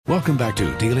Welcome back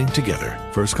to Dealing Together.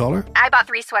 First caller? I bought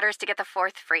 3 sweaters to get the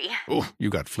 4th free. Oh, you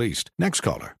got fleeced. Next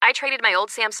caller? I traded my old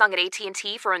Samsung at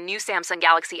AT&T for a new Samsung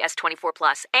Galaxy S24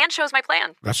 Plus and shows my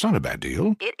plan. That's not a bad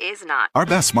deal. It is not. Our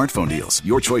best smartphone deals.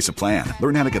 Your choice of plan.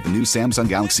 Learn how to get the new Samsung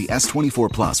Galaxy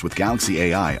S24 Plus with Galaxy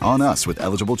AI on us with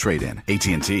eligible trade-in.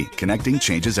 AT&T. Connecting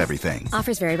changes everything.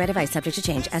 Offers vary by device. Subject to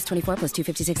change. S24 plus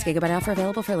 256 gigabyte offer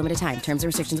available for a limited time. Terms and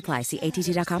restrictions apply. See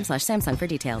att.com/Samsung for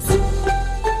details.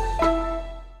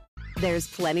 There's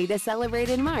plenty to celebrate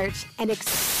in March and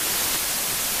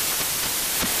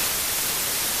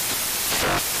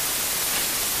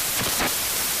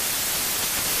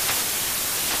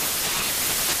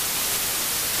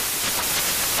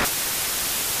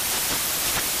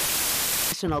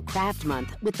National Craft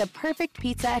Month with the perfect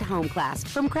pizza at home class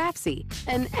from Craftsy.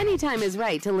 And anytime is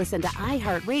right to listen to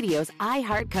iHeartRadio's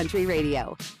iHeartCountry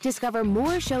Radio. Discover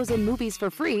more shows and movies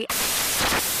for free.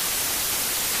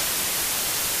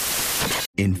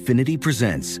 Infiniti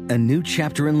presents a new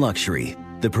chapter in luxury,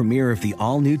 the premiere of the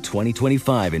all-new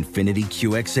 2025 Infiniti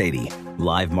QX80,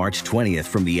 live March 20th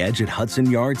from the Edge at Hudson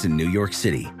Yards in New York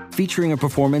City, featuring a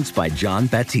performance by John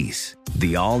Batiste.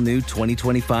 The all-new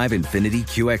 2025 Infiniti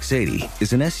QX80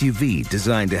 is an SUV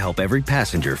designed to help every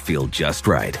passenger feel just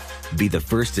right. Be the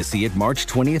first to see it March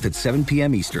 20th at 7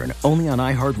 p.m. Eastern, only on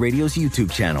iHeartRadio's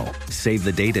YouTube channel. Save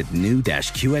the date at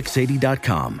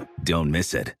new-QX80.com. Don't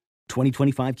miss it.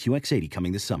 2025 QX80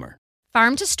 coming this summer.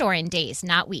 Farm to store in days,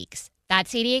 not weeks.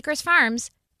 That's 80 Acres Farms.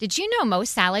 Did you know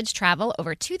most salads travel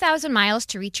over 2,000 miles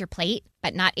to reach your plate?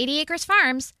 But not 80 Acres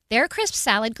Farms. Their crisp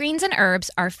salad greens and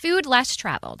herbs are food less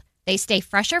traveled. They stay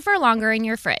fresher for longer in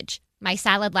your fridge. My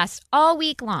salad lasts all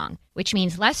week long, which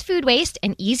means less food waste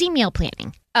and easy meal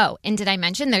planning. Oh, and did I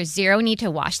mention there's zero need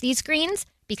to wash these greens?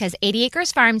 Because 80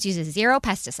 Acres Farms uses 0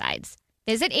 pesticides.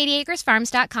 Visit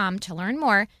 80acresfarms.com to learn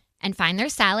more and find their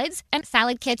salads and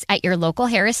salad kits at your local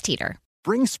Harris Teeter.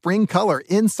 Bring spring color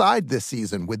inside this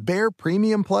season with Behr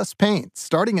Premium Plus paint,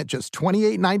 starting at just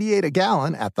 $28.98 a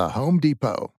gallon at the Home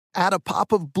Depot. Add a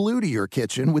pop of blue to your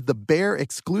kitchen with the Behr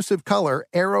exclusive color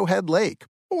Arrowhead Lake,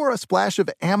 or a splash of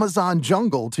Amazon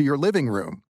Jungle to your living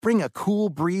room. Bring a cool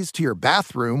breeze to your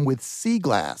bathroom with Sea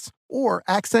Glass, or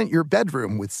accent your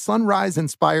bedroom with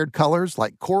sunrise-inspired colors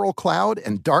like Coral Cloud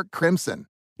and Dark Crimson.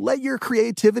 Let your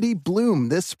creativity bloom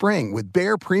this spring with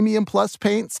Behr Premium Plus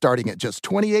paint starting at just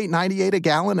 $28.98 a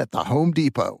gallon at the Home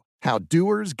Depot. How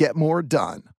doers get more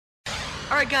done.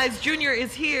 All right, guys, Junior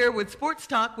is here with Sports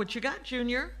Talk. What you got,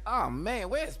 Junior? Oh, man,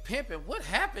 where's Pimpin'? What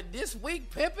happened this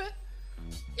week, Pimpin'?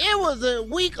 It was a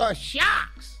week of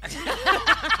shocks.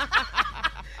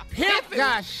 Pimp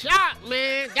got shocked,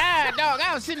 man. God, dog,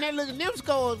 I was sitting there looking at them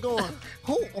scores going,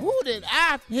 who did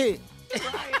I pick?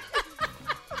 Right.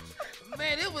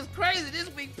 Man, it was crazy this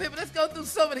week, Pimpin'. Let's go through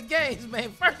some of the games,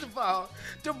 man. First of all,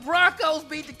 the Broncos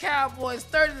beat the Cowboys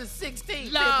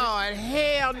 30-16. Lord,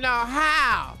 hell no,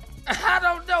 how? I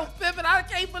don't know, Pimpin'. I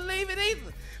can't believe it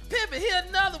either. Pimpin', here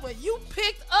another one. You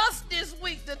picked us this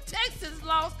week. The Texans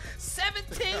lost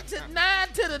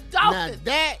 17-9 to the Dolphins.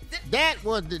 Now that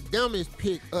was the dumbest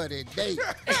pick of the day.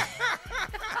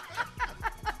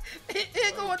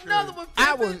 Here go another one, Pimpin'.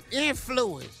 I was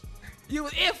influenced. You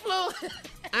was influenced?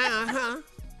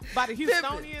 By the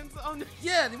Houstonians on the...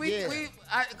 Yeah,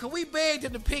 we begged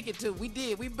him to pick it too. We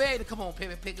did. We begged him, come on,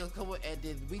 Pimpin', pick us, come on, and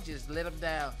then we just let him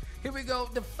down. Here we go.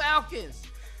 The Falcons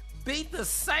beat the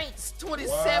Saints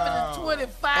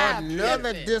 27-25.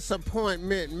 Another Pimpin'.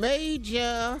 disappointment,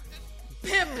 major.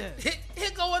 Pimpin'.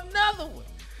 Here go another one.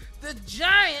 The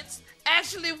Giants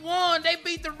actually won. They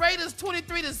beat the Raiders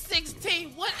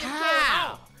 23-16. What is going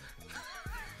on?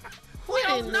 We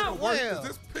don't know. Is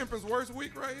this Pimpin's worst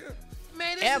week right here?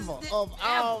 Man, this ever of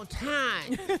all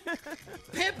time.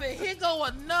 Pimpin', here go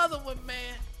another one,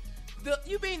 man.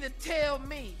 You mean to tell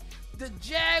me the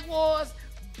Jaguars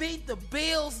beat the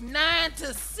Bills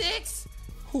 9-6?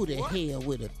 Who the hell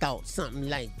would have thought something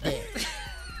like that?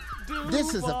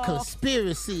 This is a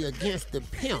conspiracy against the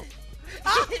pimp.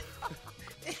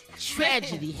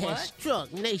 Tragedy has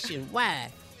struck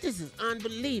nationwide. This is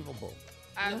unbelievable.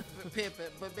 Pimpin',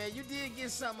 but man, you did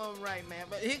get something on right, man.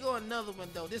 But here go another one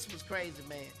though. This was crazy,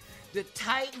 man. The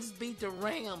Titans beat the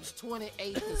Rams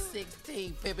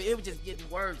 28-16. Pimpin', it was just getting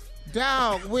worse.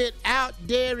 Dog, without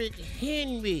Derrick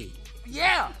Henry.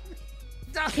 Yeah.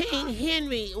 King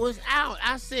Henry was out.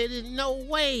 I said, there's no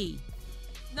way.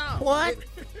 No. What?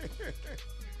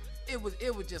 It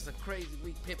was just a crazy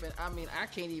week, Pimpin'. I mean, I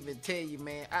can't even tell you,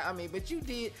 man. I mean, but you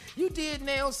did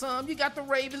nail some. You got the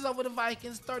Ravens over the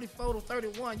Vikings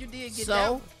 34-31. You did get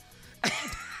that one.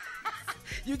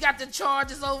 You got the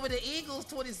Chargers over the Eagles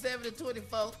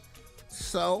 27-24.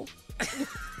 So?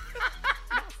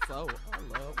 so. I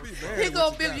love He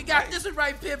gonna be, you got this one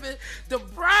right, Pippin. The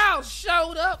Browns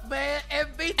showed up, man, and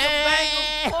beat the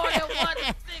Bengals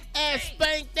 41-16. And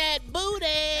spanked that booty.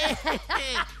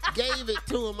 Gave it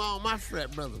to him all. My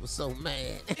frat brother was so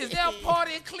mad. Is there a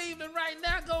party in Cleveland right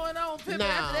now going on,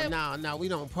 Pippin? No, we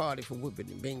don't party for whipping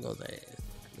the Bengals ass.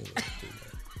 We don't do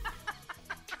that.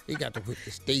 He got to whip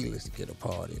the Steelers to get a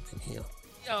party than him.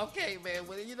 Okay, man.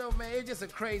 Well, you know, man, it's just a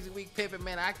crazy week, Pippin,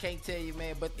 man. I can't tell you,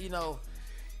 man, but, you know,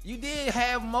 you did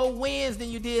have more wins than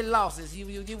you did losses.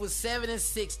 You was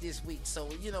 7-6 this week, so,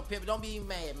 you know, Pippin, don't be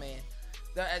mad, man.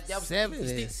 That was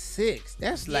 7-6.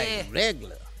 That's like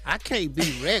regular. I can't be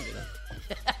regular.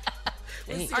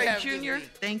 All right, Junior,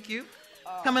 thank you.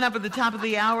 Coming up at the top of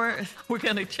the hour, we're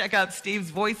going to check out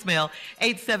Steve's voicemail,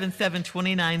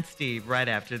 877-29-STEVE, right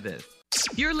after this.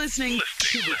 You're listening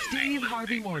to the Steve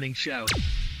Harvey Morning Show.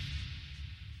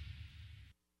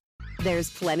 There's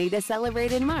plenty to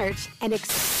celebrate in March and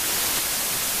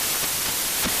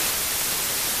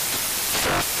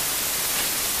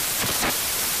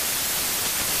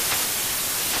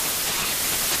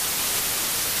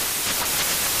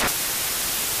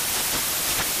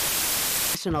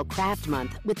National Craft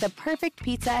Month with the perfect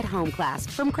pizza at home class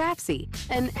from Craftsy.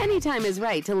 And anytime is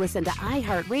right to listen to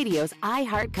iHeartRadio's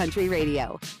iHeart Country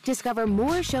Radio. Discover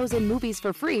more shows and movies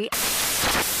for free.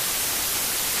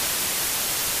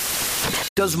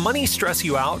 Does money stress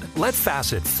you out? Let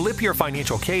Facet flip your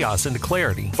financial chaos into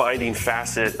clarity. Finding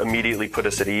Facet immediately put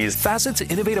us at ease. Facet's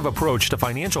innovative approach to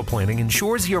financial planning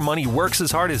ensures your money works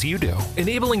as hard as you do,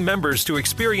 enabling members to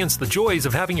experience the joys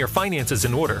of having your finances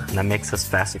in order. And that makes us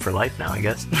Facet for life now, I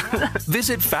guess.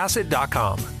 Visit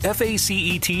Facet.com,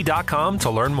 FACET.com to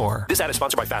learn more. This ad is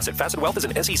sponsored by Facet. Facet Wealth is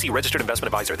an SEC registered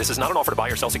investment advisor. This is not an offer to buy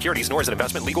or sell securities, nor is it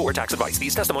investment, legal, or tax advice.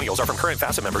 These testimonials are from current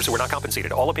Facet members who are not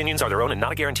compensated. All opinions are their own and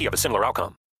not a guarantee of a similar outcome.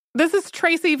 This is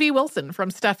Tracy V. Wilson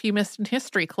from Stuff You Missed in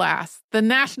History class. The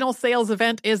national sales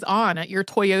event is on at your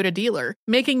Toyota dealer,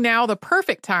 making now the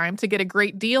perfect time to get a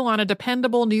great deal on a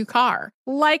dependable new car.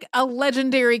 Like a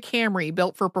legendary Camry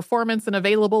built for performance and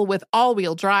available with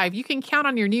all-wheel drive, you can count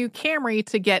on your new Camry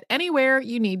to get anywhere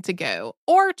you need to go.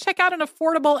 Or check out an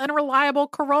affordable and reliable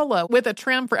Corolla with a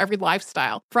trim for every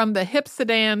lifestyle. From the hip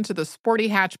sedan to the sporty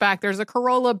hatchback, there's a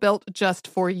Corolla built just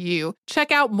for you.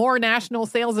 Check out more national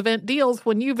sales event deals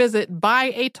when you visit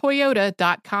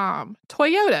buyatoyota.com.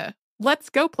 Toyota, let's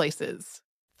go places.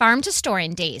 Farm to store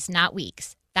in days, not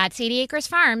weeks. That's 80 Acres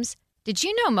Farms. Did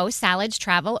you know most salads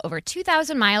travel over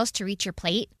 2,000 miles to reach your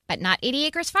plate? But not 80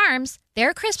 Acres Farms.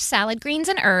 Their crisp salad greens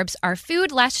and herbs are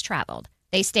food less traveled.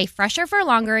 They stay fresher for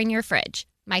longer in your fridge.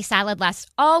 My salad lasts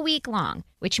all week long,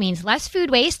 which means less food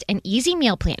waste and easy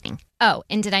meal planning. Oh,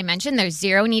 and did I mention there's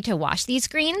zero need to wash these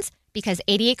greens? Because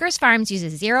 80 Acres Farms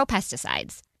uses zero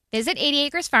pesticides. Visit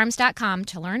 80acresfarms.com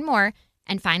to learn more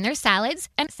and find their salads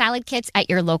and salad kits at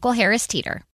your local Harris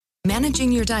Teeter.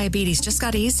 Managing your diabetes just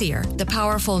got easier. The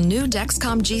powerful new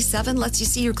Dexcom G7 lets you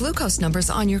see your glucose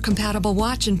numbers on your compatible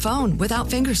watch and phone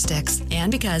without finger sticks.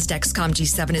 And because Dexcom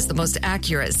G7 is the most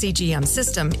accurate CGM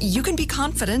system, you can be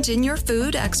confident in your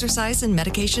food, exercise, and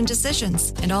medication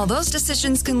decisions. And all those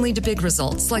decisions can lead to big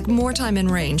results like more time in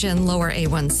range and lower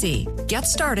A1C. Get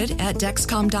started at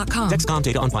Dexcom.com. Dexcom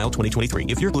data on file 2023.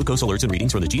 If your glucose alerts and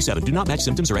readings from the G7 do not match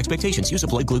symptoms or expectations, use a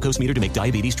blood glucose meter to make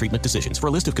diabetes treatment decisions. For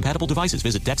a list of compatible devices,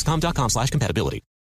 visit Dexcom.com/compatibility.